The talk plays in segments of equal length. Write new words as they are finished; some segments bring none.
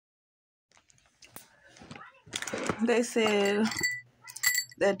they said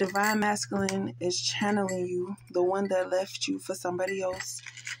that divine masculine is channeling you, the one that left you for somebody else.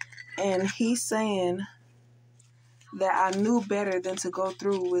 And he's saying that I knew better than to go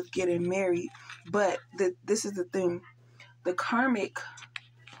through with getting married. But this is the thing. The karmic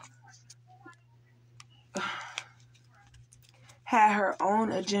had her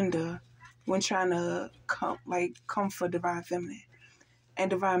own agenda when trying to come for divine feminine. And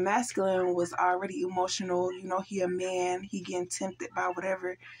divine masculine was already emotional. You know, he a man. He getting tempted by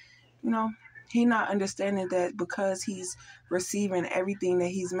whatever. You know, he not understanding that because he's receiving everything that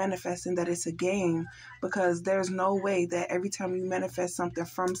he's manifesting, that it's a game. Because there's no way that every time you manifest something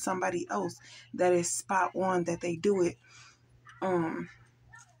from somebody else, that is spot on, that they do it.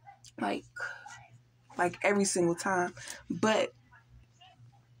 Like every single time. But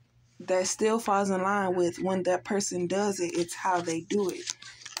that still falls in line with when that person does it, it's how they do it.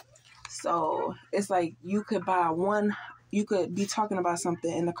 So it's like you could be talking about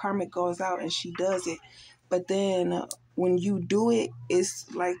something and the karmic goes out and she does it. But then when you do it, it's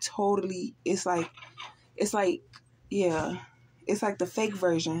like totally, it's like the fake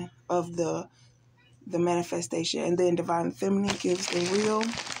version of the manifestation. And then divine feminine gives the real.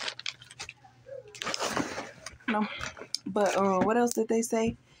 No. But what else did they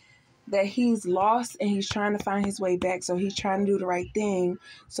say? That he's lost and he's trying to find his way back. So he's trying to do the right thing.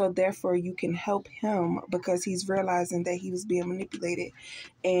 So therefore you can help him because he's realizing that he was being manipulated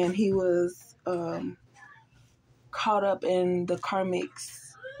and he was caught up in the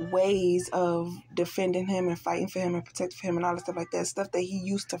karmic's ways of defending him and fighting for him and protecting for him and all that stuff like that. Stuff that he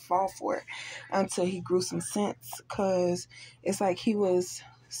used to fall for until he grew some sense. Because it's like he was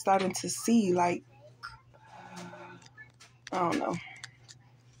starting to see, like, I don't know.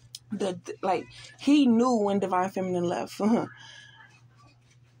 He knew when divine feminine left.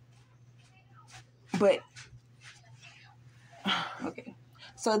 But okay.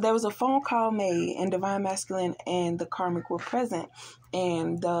 So there was a phone call made and divine masculine and the karmic were present,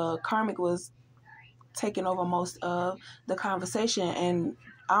 and the karmic was taking over most of the conversation, and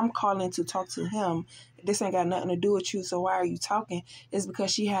I'm calling to talk to him. This ain't got nothing to do with you, so why are you talking? It's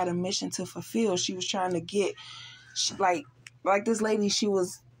because she had a mission to fulfill. She was trying to get like this lady,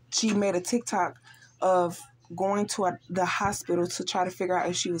 she made a TikTok of going to the hospital to try to figure out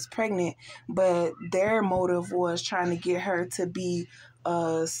if she was pregnant, but their motive was trying to get her to be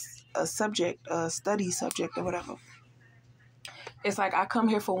a study subject or whatever. It's like, I come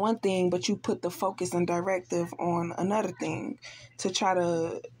here for one thing, but you put the focus and directive on another thing to try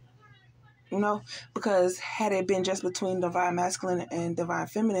to, because had it been just between divine masculine and divine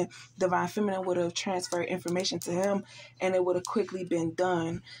feminine would have transferred information to him and it would have quickly been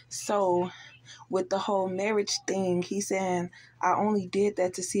done. So with the whole marriage thing, he's saying, I only did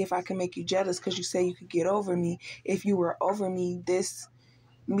that to see if I can make you jealous because you say you could get over me. If you were over me,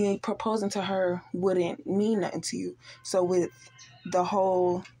 me proposing to her wouldn't mean nothing to you. So with the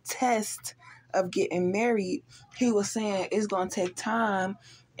whole test of getting married, he was saying it's going to take time.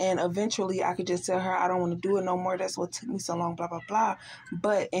 And eventually I could just tell her, I don't want to do it no more. That's what took me so long, blah, blah, blah.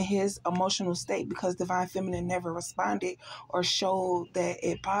 But in his emotional state, because divine feminine never responded or showed that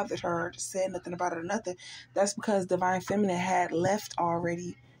it bothered her or said nothing about it or nothing, that's because divine feminine had left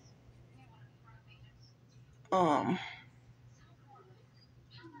already. Or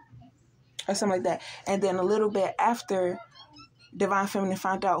something like that. And then a little bit after divine feminine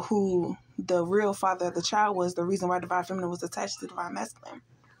found out who the real father of the child was, the reason why divine feminine was attached to divine masculine,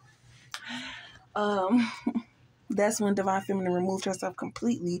 that's when divine feminine removed herself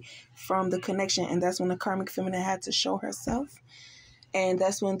completely from the connection, and that's when the karmic feminine had to show herself. And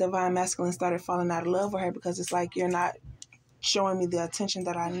that's when divine masculine started falling out of love with her, because it's like, you're not showing me the attention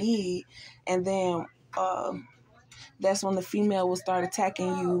that I need. And then that's when the female will start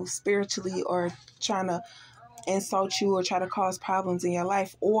attacking you spiritually or trying to insult you or try to cause problems in your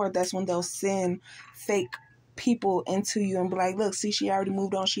life. Or that's when they'll send fake people into you and be like, look, see, she already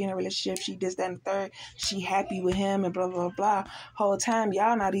moved on, she in a relationship, she this, that, and the third, she happy with him, and blah, blah, blah. Whole time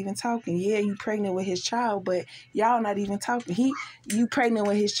y'all not even talking. Yeah, you pregnant with his child, but y'all not even talking. You pregnant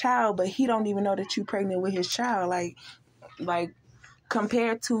with his child, but he don't even know that you pregnant with his child. Like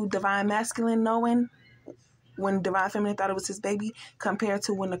compared to divine masculine knowing when divine feminine thought it was his baby, compared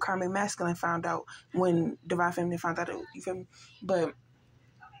to when the karmic masculine found out when divine feminine found out you feel me? But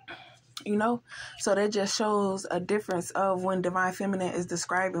so that just shows a difference of when divine feminine is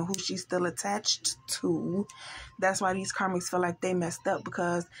describing who she's still attached to. That's why these karmics feel like they messed up,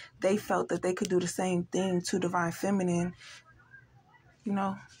 because they felt that they could do the same thing to divine feminine,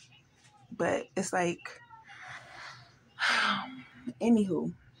 but it's like,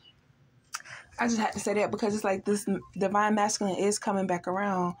 anywho, I just had to say that because it's like this divine masculine is coming back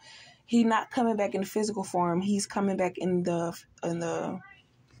around. He's not coming back in physical form. He's coming back in the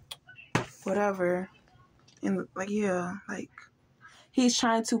whatever. In like, yeah, like he's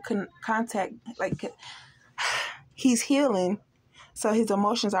trying to contact, like he's healing. So his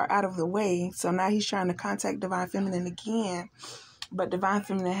emotions are out of the way. So now he's trying to contact Divine Feminine again. But Divine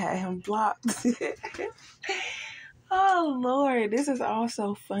Feminine had him blocked. Oh, Lord. This is all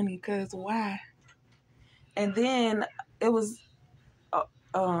so funny because why? And then it was,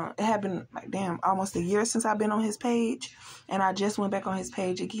 it had been like, damn, almost a year since I've been on his page. And I just went back on his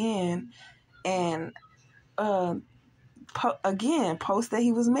page again. And posts that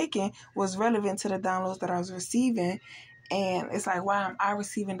he was making was relevant to the downloads that I was receiving. And it's like, why am I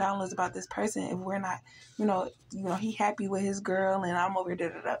receiving downloads about this person if we're not, he happy with his girl and I'm over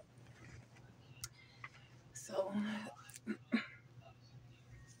here, So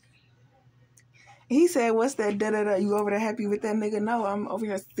he said, what's that da-da-da? You over there happy with that nigga? No, I'm over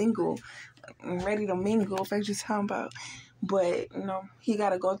here single. I'm ready to mingle. If I just talking about. But, he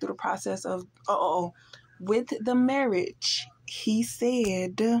got to go through the process of, with the marriage. He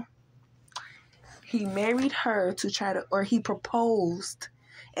said he married her he proposed,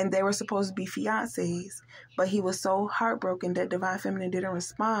 and they were supposed to be fiancés, but he was so heartbroken that Divine Feminine didn't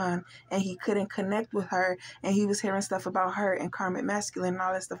respond, and he couldn't connect with her, and he was hearing stuff about her and karmic masculine and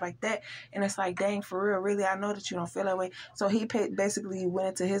all that stuff like that, and it's like, dang, for real, really, I know that you don't feel that way. So he basically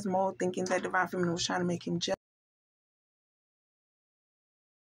went into his mode thinking that Divine Feminine was trying to make him jealous.